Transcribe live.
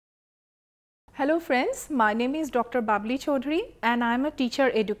Hello friends, my name is Dr. Babli Chaudhury and I am a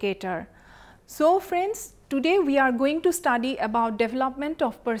teacher educator. So friends, today we are going to study about development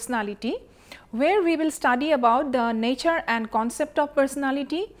of personality, where we will study about the nature and concept of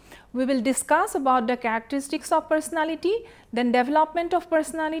personality. We will discuss about the characteristics of personality, then development of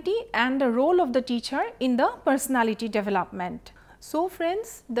personality and the role of the teacher in the personality development. So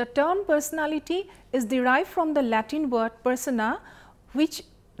friends, the term personality is derived from the Latin word persona, which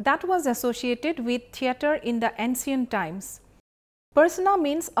that was associated with theatre in the ancient times. Persona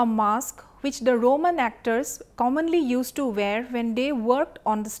means a mask which the Roman actors commonly used to wear when they worked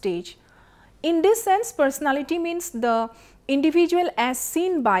on the stage. In this sense, personality means the individual as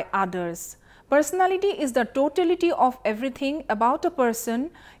seen by others. Personality is the totality of everything about a person,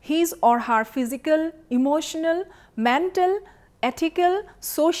 his or her physical, emotional, mental, ethical,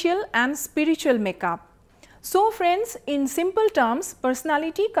 social and spiritual makeup. So friends, in simple terms,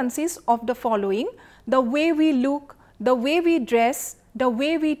 personality consists of the following: the way we look, the way we dress, the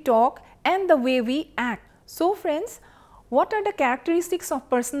way we talk and the way we act. So friends, what are the characteristics of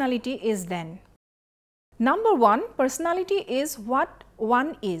personality is then? Number one, personality is what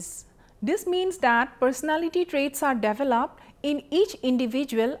one is. This means that personality traits are developed in each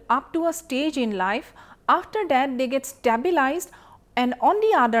individual up to a stage in life. After that, they get stabilized. And on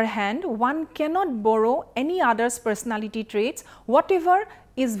the other hand, one cannot borrow any other's personality traits. Whatever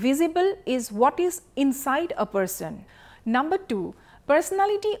is visible is what is inside a person. Number two,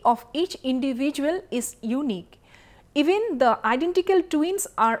 personality of each individual is unique. Even the identical twins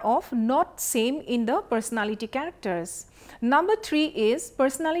are of not same in the personality characters. Number three is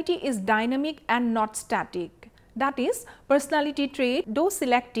personality is dynamic and not static. That is, personality trait, though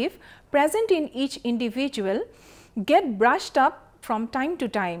selective, present in each individual, get brushed up from time to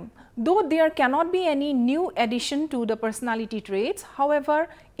time. Though there cannot be any new addition to the personality traits, however,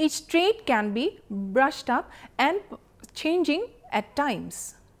 each trait can be brushed up and changing at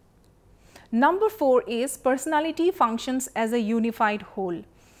times. Number four is personality functions as a unified whole.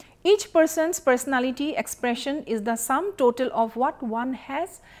 Each person's personality expression is the sum total of what one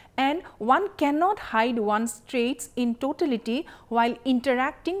has, and one cannot hide one's traits in totality while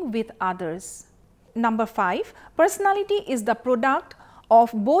interacting with others. Number five, personality is the product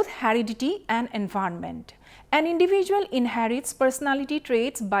of both heredity and environment. An individual inherits personality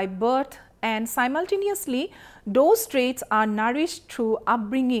traits by birth and simultaneously those traits are nourished through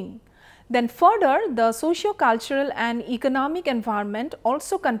upbringing. Then further, the socio-cultural and economic environment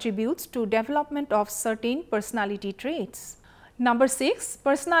also contributes to development of certain personality traits. Number six,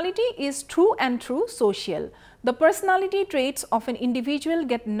 personality is through and through social. The personality traits of an individual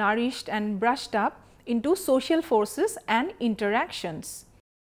get nourished and brushed up into social forces and interactions.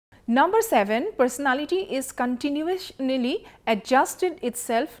 Number seven, personality is continually adjusted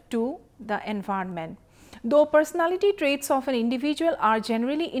itself to the environment. Though personality traits of an individual are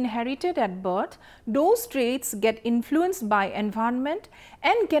generally inherited at birth, those traits get influenced by environment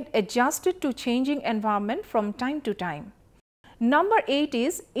and get adjusted to changing environment from time to time. Number 8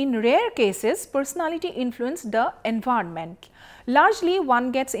 is, in rare cases, personality influence the environment. Largely,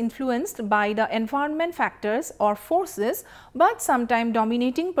 one gets influenced by the environment factors or forces, but sometimes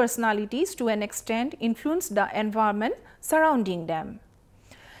dominating personalities to an extent influence the environment surrounding them.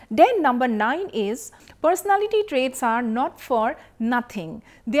 Then number 9 is, personality traits are not for nothing.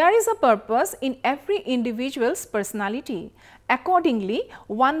 There is a purpose in every individual's personality. Accordingly,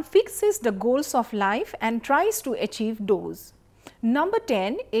 one fixes the goals of life and tries to achieve those. Number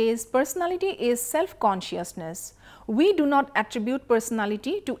 10 is, personality is self-consciousness. We do not attribute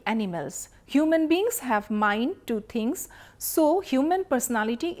personality to animals. Human beings have mind to things, so human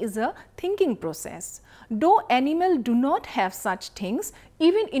personality is a thinking process. Though animals do not have such things,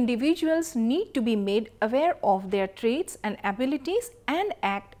 even individuals need to be made aware of their traits and abilities and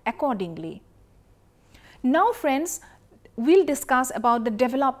act accordingly. Now friends, we will discuss about the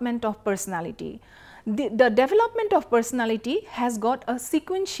development of personality. The development of personality has got a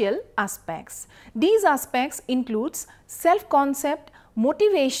sequential aspects. These aspects includes self-concept,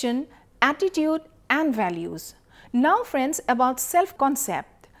 motivation, attitude and values. Now friends, about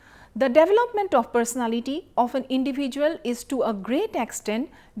self-concept. The development of personality of an individual is to a great extent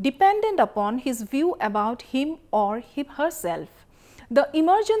dependent upon his view about him or herself. The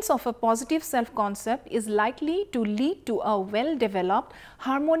emergence of a positive self-concept is likely to lead to a well-developed,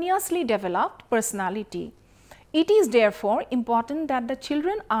 harmoniously developed personality. It is therefore important that the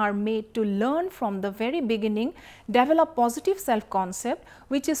children are made to learn from the very beginning, develop positive self-concept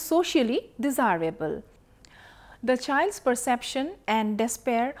which is socially desirable. The child's perception and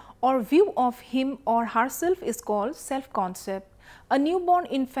despair or view of him or herself is called self-concept. A newborn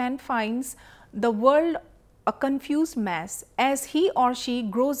infant finds the world a confused mess. As he or she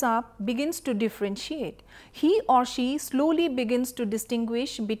grows up, begins to differentiate, he or she slowly begins to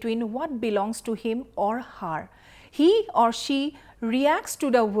distinguish between what belongs to him or her. He or she reacts to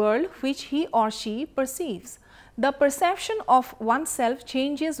the world which he or she perceives. The perception of oneself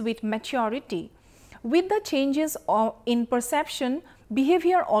changes with maturity. With the changes in perception,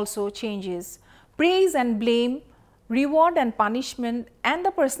 behavior also changes. Praise and blame, reward and punishment, and the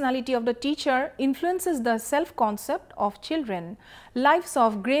personality of the teacher influences the self-concept of children. Lives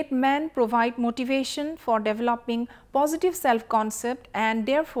of great men provide motivation for developing positive self-concept, and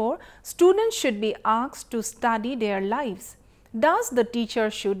therefore, students should be asked to study their lives. Thus, the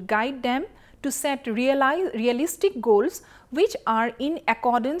teacher should guide them to set realistic goals which are in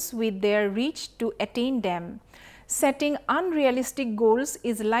accordance with their reach to attain them. Setting unrealistic goals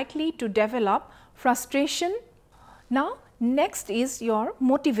is likely to develop frustration. Now, next is your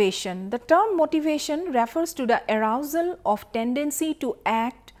motivation. The term motivation refers to the arousal of tendency to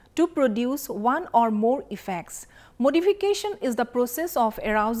act to produce one or more effects. Modification is the process of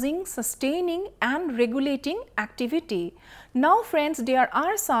arousing, sustaining and regulating activity. Now friends, there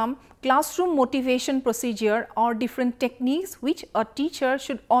are some classroom motivation procedure or different techniques which a teacher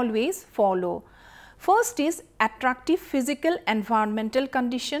should always follow. First is attractive physical environmental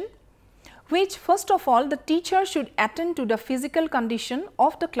condition, which first of all the teacher should attend to the physical condition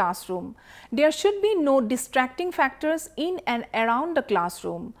of the classroom. There should be no distracting factors in and around the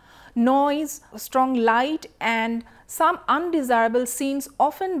classroom. Noise, strong light and some undesirable scenes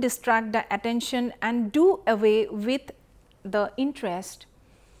often distract the attention and do away with the interest.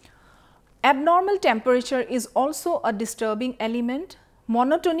 Abnormal temperature is also a disturbing element.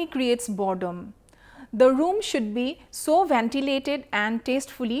 Monotony creates boredom. The room should be so ventilated and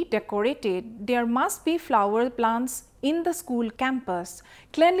tastefully decorated. There must be flower plants in the school campus.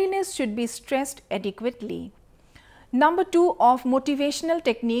 Cleanliness should be stressed adequately. Number 2 of motivational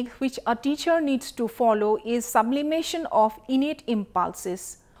technique which a teacher needs to follow is sublimation of innate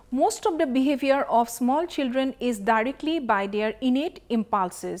impulses. Most of the behavior of small children is directly by their innate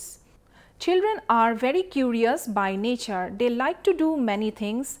impulses. Children are very curious by nature. They like to do many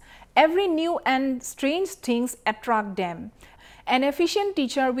things. Every new and strange things attract them. An efficient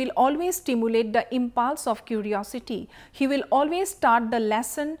teacher will always stimulate the impulse of curiosity. He will always start the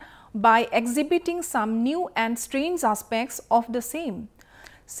lesson by exhibiting some new and strange aspects of the same.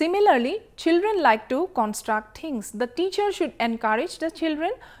 Similarly, children like to construct things. The teacher should encourage the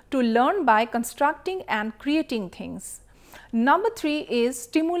children to learn by constructing and creating things. Number 3 is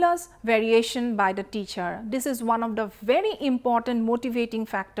stimulus variation by the teacher. This is one of the very important motivating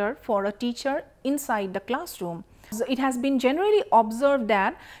factor for a teacher inside the classroom. It has been generally observed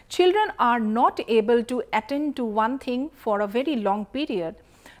that children are not able to attend to one thing for a very long period.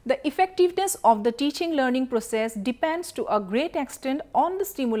 The effectiveness of the teaching learning process depends to a great extent on the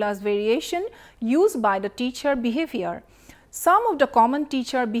stimulus variation used by the teacher behavior. Some of the common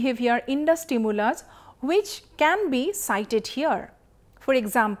teacher behavior in the stimulus which can be cited here. For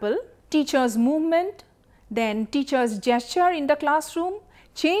example, teacher's movement, then teacher's gesture in the classroom,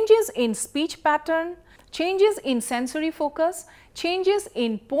 changes in speech pattern, changes in sensory focus, changes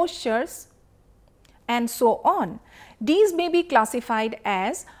in postures and so on. These may be classified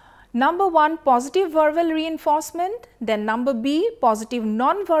as number 1 positive verbal reinforcement, then number B positive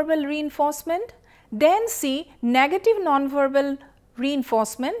non-verbal reinforcement, then C negative non-verbal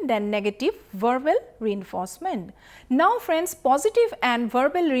reinforcement, then negative verbal reinforcement. Now friends, positive and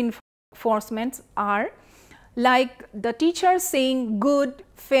verbal reinforcements are like the teacher saying good,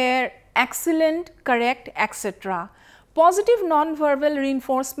 fair, excellent, correct, etc. Positive non-verbal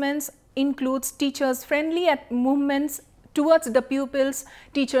reinforcements includes teachers' friendly movements towards the pupils,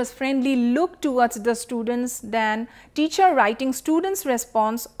 teachers' friendly look towards the students, then teacher writing students'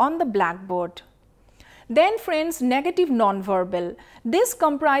 response on the blackboard. Then friends, negative non-verbal. This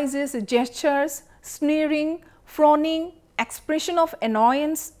comprises gestures, sneering, frowning, expression of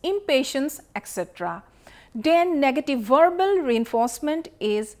annoyance, impatience, etc. Then negative verbal reinforcement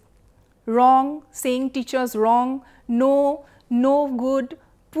is wrong, saying teachers wrong, no, no good,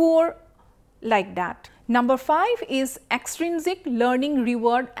 poor, like that. Number 5 is extrinsic learning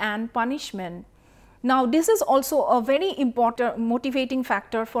reward and punishment. Now this is also a very important motivating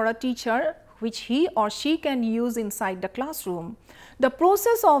factor for a teacher which he or she can use inside the classroom. The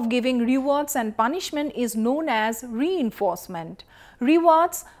process of giving rewards and punishment is known as reinforcement.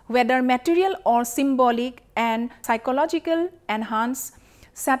 Rewards, whether material or symbolic and psychological, enhance,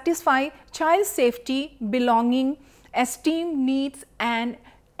 satisfy child safety, belonging, esteem, needs and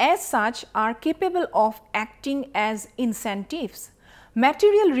as such are capable of acting as incentives.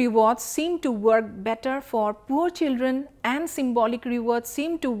 Material rewards seem to work better for poor children and symbolic rewards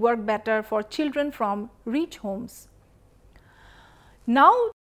seem to work better for children from rich homes. Now,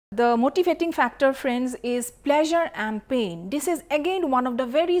 the motivating factor, friends, is pleasure and pain. This is again one of the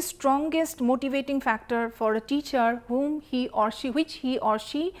very strongest motivating factor for a teacher which he or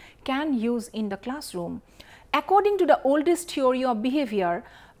she can use in the classroom. According to the oldest theory of behavior,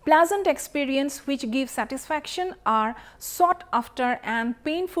 pleasant experiences which give satisfaction are sought after and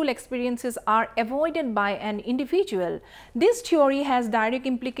painful experiences are avoided by an individual. This theory has direct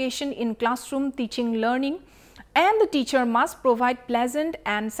implication in classroom teaching learning, and the teacher must provide pleasant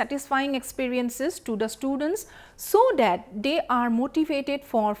and satisfying experiences to the students so that they are motivated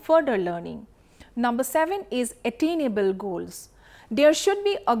for further learning. Number 7 is attainable goals. There should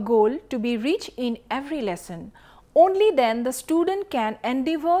be a goal to be reached in every lesson. Only then the student can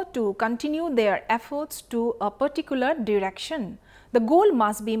endeavor to continue their efforts to a particular direction. The goal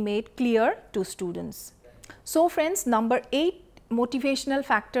must be made clear to students. So friends, number 8 motivational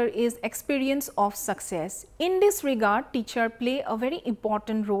factor is experience of success. In this regard, teacher play a very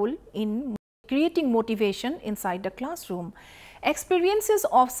important role in creating motivation inside the classroom. Experiences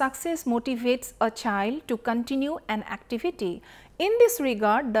of success motivates a child to continue an activity. In this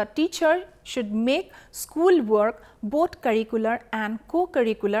regard, the teacher should make school work, both curricular and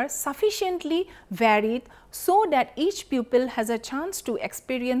co-curricular, sufficiently varied so that each pupil has a chance to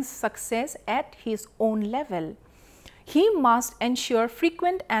experience success at his own level. He must ensure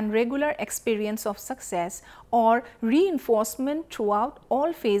frequent and regular experience of success or reinforcement throughout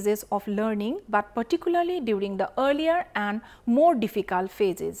all phases of learning, but particularly during the earlier and more difficult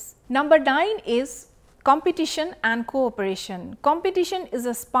phases. Number 9 is competition and cooperation. Competition is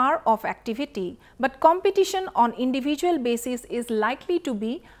a spur of activity, but competition on individual basis is likely to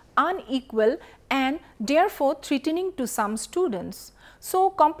be unequal and therefore threatening to some students.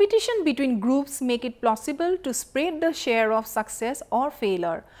 So, competition between groups make it possible to spread the share of success or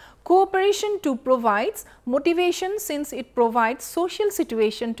failure. Cooperation too provides motivation since it provides social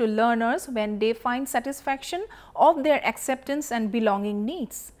situation to learners when they find satisfaction of their acceptance and belonging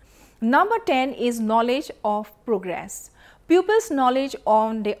needs. Number 10 is knowledge of progress. Pupils' knowledge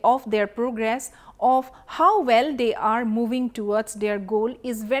of their progress, of how well they are moving towards their goal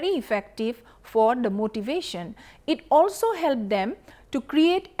is very effective for the motivation. It also helps them to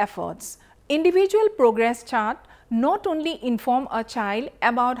create efforts. Individual progress chart not only inform a child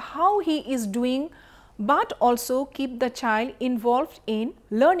about how he is doing, but also keep the child involved in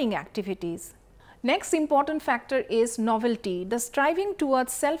learning activities. Next important factor is novelty. The striving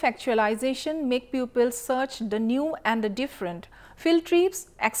towards self-actualization make pupils search the new and the different. Field trips,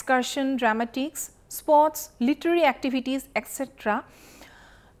 excursion, dramatics, sports, literary activities, etc.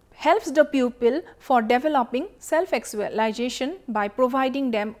 helps the pupil for developing self-actualization by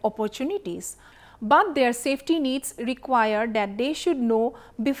providing them opportunities. But their safety needs require that they should know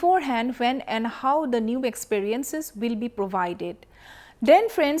beforehand when and how the new experiences will be provided. Then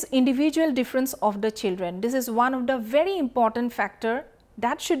friends, individual difference of the children. This is one of the very important factor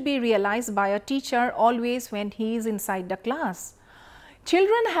that should be realized by a teacher always when he is inside the class.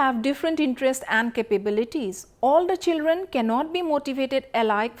 Children have different interests and capabilities. All the children cannot be motivated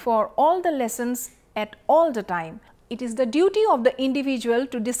alike for all the lessons at all the time. It is the duty of the individual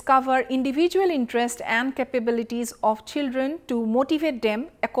to discover individual interests and capabilities of children to motivate them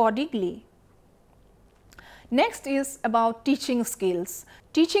accordingly. Next is about teaching skills.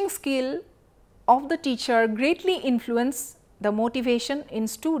 Teaching skill of the teacher greatly influence the motivation in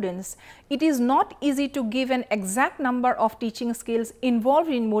students. It is not easy to give an exact number of teaching skills involved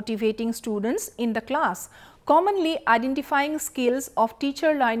in motivating students in the class. Commonly identifying skills of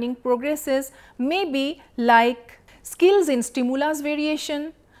teacher learning progresses may be like skills in stimulus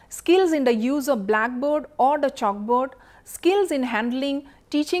variation, skills in the use of blackboard or the chalkboard, skills in handling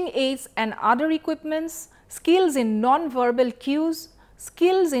teaching aids and other equipments, skills in non-verbal cues,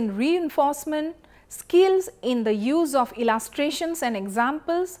 skills in reinforcement, skills in the use of illustrations and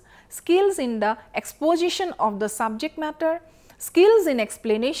examples, skills in the exposition of the subject matter, skills in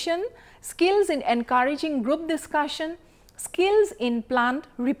explanation, skills in encouraging group discussion, skills in planned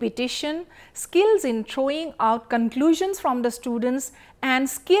repetition, skills in throwing out conclusions from the students, and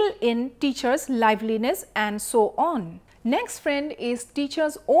skill in teachers' liveliness, and so on. Next friend is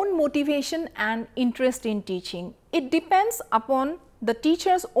teacher's own motivation and interest in teaching. It depends upon the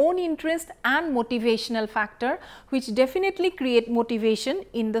teacher's own interest and motivational factor, which definitely create motivation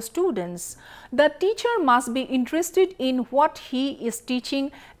in the students. The teacher must be interested in what he is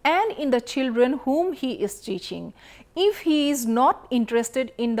teaching and in the children whom he is teaching. If he is not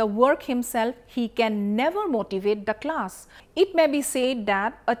interested in the work himself, he can never motivate the class. It may be said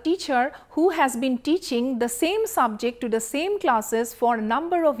that a teacher who has been teaching the same subject to the same classes for a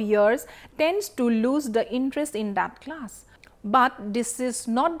number of years tends to lose the interest in that class. But this is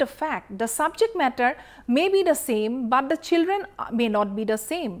not the fact. The subject matter may be the same, but the children may not be the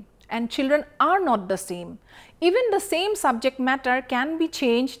same, and children are not the same. Even the same subject matter can be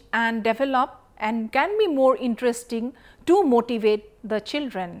changed and developed and can be more interesting to motivate the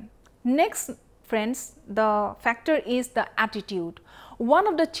children. Next, friends, the factor is the attitude. One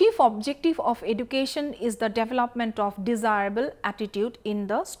of the chief objectives of education is the development of desirable attitude in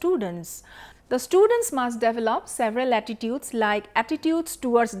the students. The students must develop several attitudes like attitudes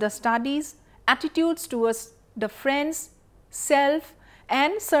towards the studies, attitudes towards the friends, self,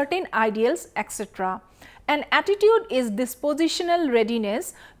 and certain ideals, etc. An attitude is dispositional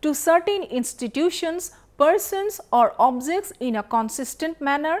readiness to certain institutions, persons or objects in a consistent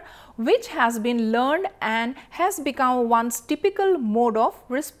manner, which has been learned and has become one's typical mode of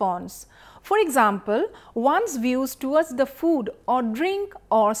response. For example, one's views towards the food or drink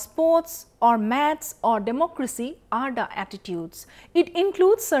or sports or maths or democracy are the attitudes. It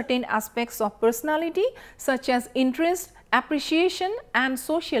includes certain aspects of personality such as interest, appreciation and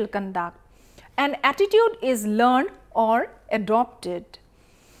social conduct. An attitude is learned or adopted.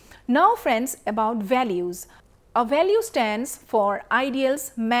 Now friends, about values. A value stands for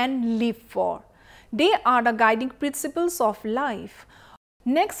ideals men live for. They are the guiding principles of life.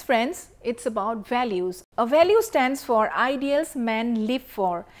 Next friends, it's about values. A value stands for ideals men live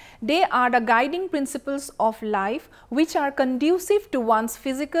for. They are the guiding principles of life which are conducive to one's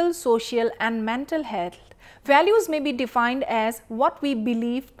physical, social and mental health. Values may be defined as what we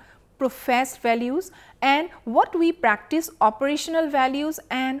believe, professed values, and what we practice, operational values,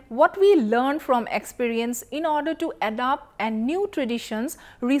 and what we learn from experience in order to adopt and new traditions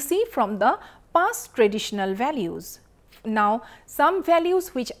received from the past traditional values. Now, some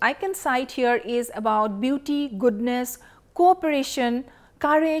values which I can cite here is about beauty, goodness, cooperation,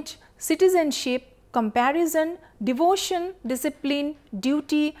 courage, citizenship, comparison, devotion, discipline,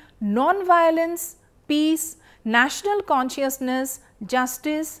 duty, non-violence, peace, national consciousness,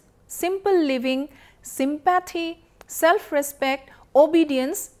 justice, simple living, sympathy, self-respect,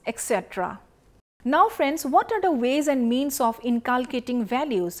 obedience, etc. Now friends, what are the ways and means of inculcating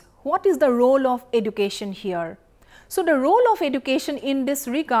values? What is the role of education here? So the role of education in this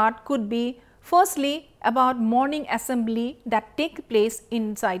regard could be firstly about morning assembly that take place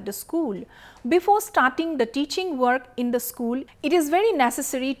inside the school. Before starting the teaching work in the school, it is very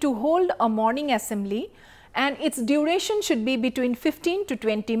necessary to hold a morning assembly and its duration should be between 15 to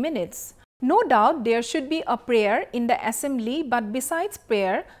 20 minutes. No doubt there should be a prayer in the assembly, but besides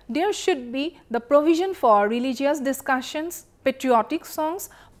prayer, there should be the provision for religious discussions, patriotic songs,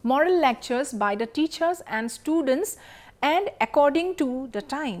 moral lectures by the teachers and students and according to the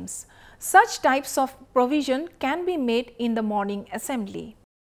times. Such types of provision can be made in the morning assembly.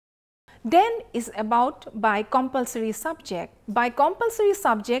 Then is about by compulsory subject. By compulsory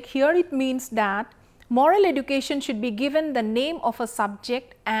subject, here it means that moral education should be given the name of a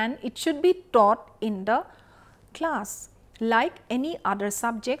subject and it should be taught in the class like any other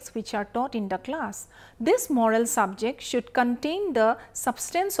subjects which are taught in the class. This moral subject should contain the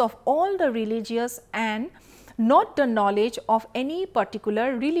substance of all the religious and not the knowledge of any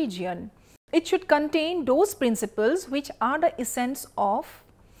particular religion. It should contain those principles which are the essence of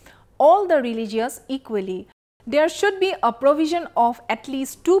all the religious equally. There should be a provision of at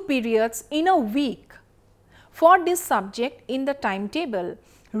least 2 periods in a week for this subject in the timetable,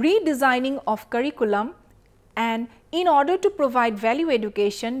 redesigning of curriculum, and in order to provide value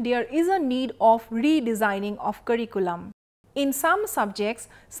education, there is a need of redesigning of curriculum. In some subjects,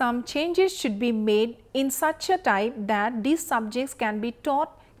 some changes should be made in such a type that these subjects can be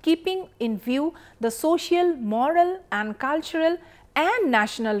taught keeping in view the social, moral and cultural and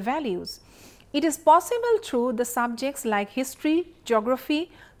national values. It is possible through the subjects like history,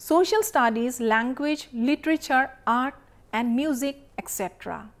 geography, social studies, language, literature, art and music,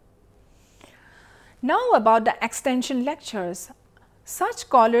 etc. Now about the extension lectures. Such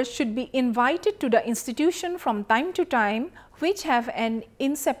scholars should be invited to the institution from time to time which have an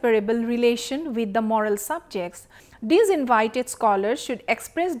inseparable relation with the moral subjects. These invited scholars should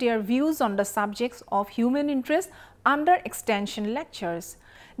express their views on the subjects of human interest under extension lectures.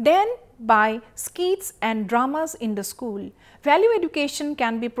 Then by skits and dramas in the school. Value education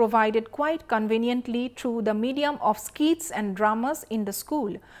can be provided quite conveniently through the medium of skits and dramas in the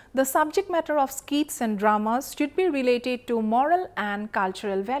school. The subject matter of skits and dramas should be related to moral and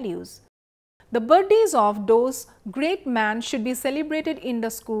cultural values. The birthdays of those great men should be celebrated in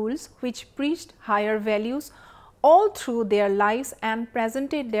the schools which preached higher values all through their lives and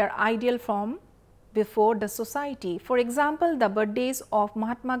presented their ideal form before the society. For example, the birthdays of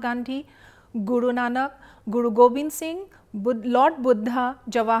Mahatma Gandhi, Guru Nanak, Guru Gobind Singh, Lord Buddha,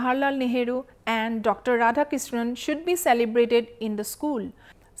 Jawaharlal Nehru and Dr. Radhakrishnan should be celebrated in the school.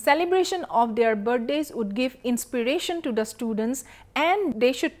 Celebration of their birthdays would give inspiration to the students and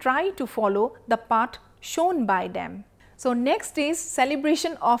they should try to follow the path shown by them. So, next is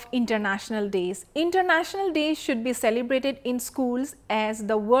celebration of international days. International days should be celebrated in schools as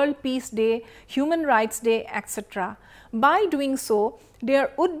the World Peace Day, Human Rights Day, etc. By doing so,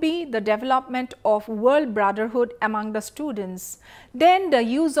 there would be the development of world brotherhood among the students. Then the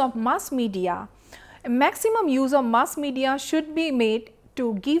use of mass media. Maximum use of mass media should be made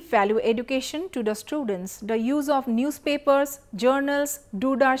to give value education to the students. The use of newspapers, journals,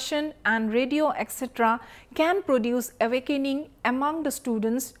 Doordarshan and radio etc. can produce awakening among the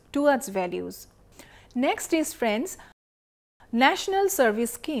students towards values. Next is friends, National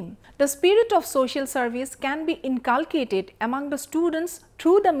Service Scheme. The spirit of social service can be inculcated among the students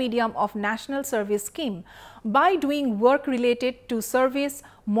through the medium of National Service Scheme. By doing work related to service,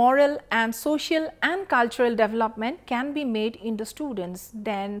 moral and social and cultural development can be made in the students.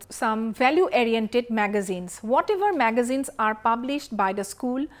 Then some value oriented magazines. Whatever magazines are published by the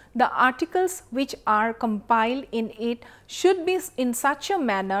school, the articles which are compiled in it should be in such a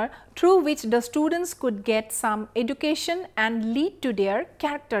manner through which the students could get some education and lead to their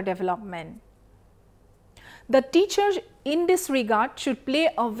character development. The teacher in this regard should play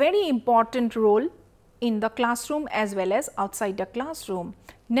a very important role in the classroom as well as outside the classroom.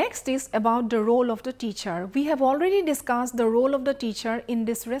 Next is about the role of the teacher. We have already discussed the role of the teacher in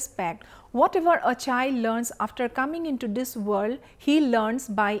this respect. Whatever a child learns after coming into this world, he learns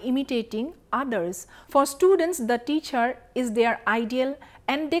by imitating others. For students, the teacher is their ideal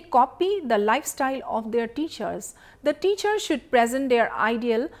and they copy the lifestyle of their teachers. The teacher should present their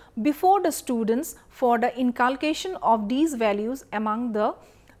ideal before the students for the inculcation of these values among the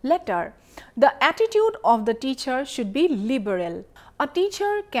latter. The attitude of the teacher should be liberal. A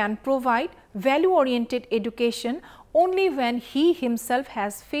teacher can provide value-oriented education only when he himself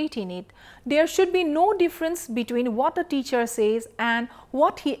has faith in it. There should be no difference between what a teacher says and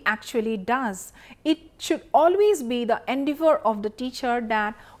what he actually does. It should always be the endeavor of the teacher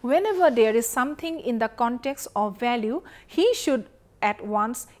that whenever there is something in the context of value, he should at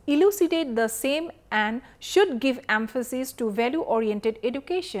once elucidate the same and should give emphasis to value-oriented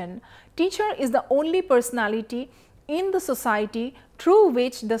education. Teacher is the only personality in the society through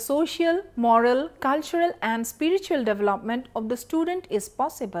which the social, moral, cultural and spiritual development of the student is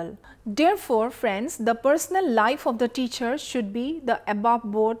possible. Therefore, friends, the personal life of the teacher should be the above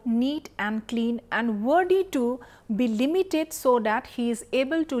board neat and clean and worthy to be limited so that he is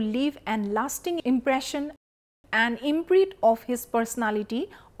able to leave an lasting impression and imprint of his personality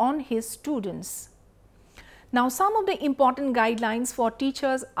on his students. Now, some of the important guidelines for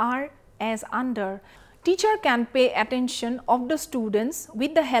teachers are as under. Teacher can pay attention of the students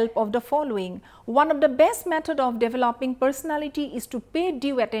with the help of the following. One of the best method of developing personality is to pay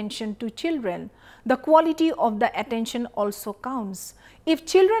due attention to children. The quality of the attention also counts. If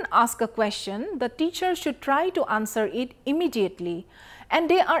children ask a question, the teacher should try to answer it immediately. And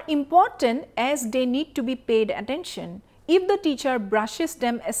they are important as they need to be paid attention. If the teacher brushes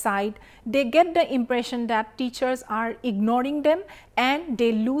them aside, they get the impression that teachers are ignoring them and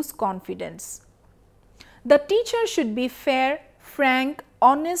they lose confidence. The teacher should be fair, frank,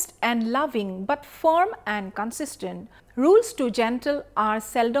 honest and loving but firm and consistent. Rules too gentle are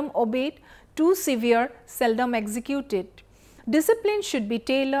seldom obeyed, too severe seldom executed. Discipline should be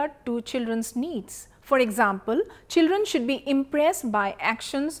tailored to children's needs. For example, children should be impressed by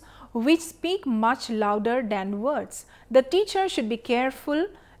actions which speak much louder than words. The teacher should be careful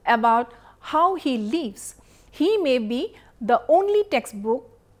about how he lives. He may be the only textbook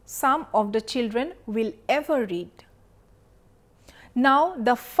some of the children will ever read. Now,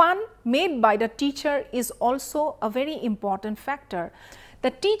 the fun made by the teacher is also a very important factor.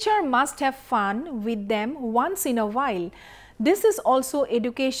 The teacher must have fun with them once in a while. This is also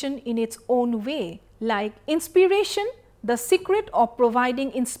education in its own way. Like inspiration, the secret of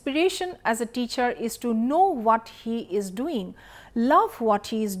providing inspiration as a teacher is to know what he is doing, love what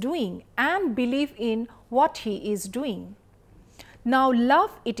he is doing and believe in what he is doing. Now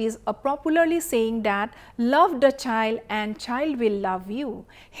love, it is a popularly saying that love the child and child will love you,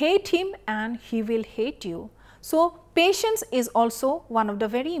 hate him and he will hate you. So patience is also one of the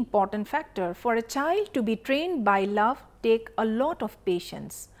very important factor. For a child to be trained by love take a lot of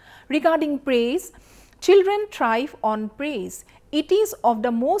patience. Regarding praise, children thrive on praise. It is of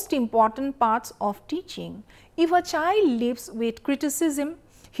the most important parts of teaching. If a child lives with criticism,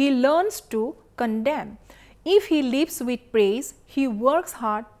 he learns to condemn. If he lives with praise, he works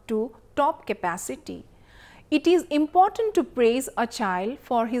hard to top capacity. It is important to praise a child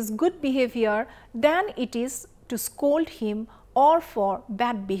for his good behavior than it is to scold him or for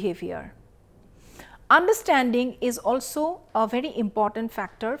bad behavior. Understanding is also a very important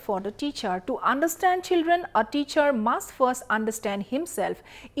factor for the teacher. To understand children, a teacher must first understand himself.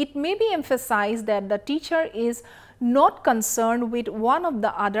 It may be emphasized that the teacher is not concerned with one of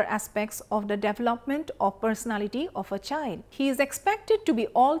the other aspects of the development of personality of a child. He is expected to be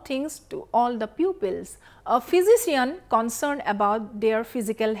all things to all the pupils. A physician concerned about their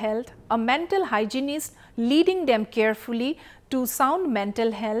physical health, a mental hygienist leading them carefully to sound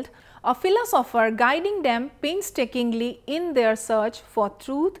mental health, a philosopher guiding them painstakingly in their search for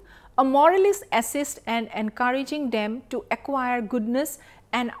truth, a moralist assist and encouraging them to acquire goodness,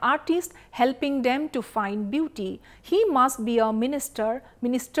 an artist helping them to find beauty. He must be a minister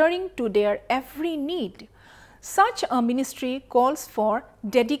ministering to their every need. Such a ministry calls for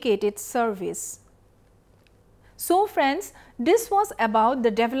dedicated service. So friends, this was about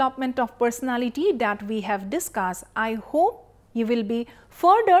the development of personality that we have discussed. I hope you will be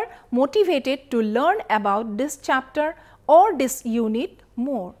further motivated to learn about this chapter or this unit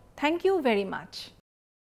more. Thank you very much.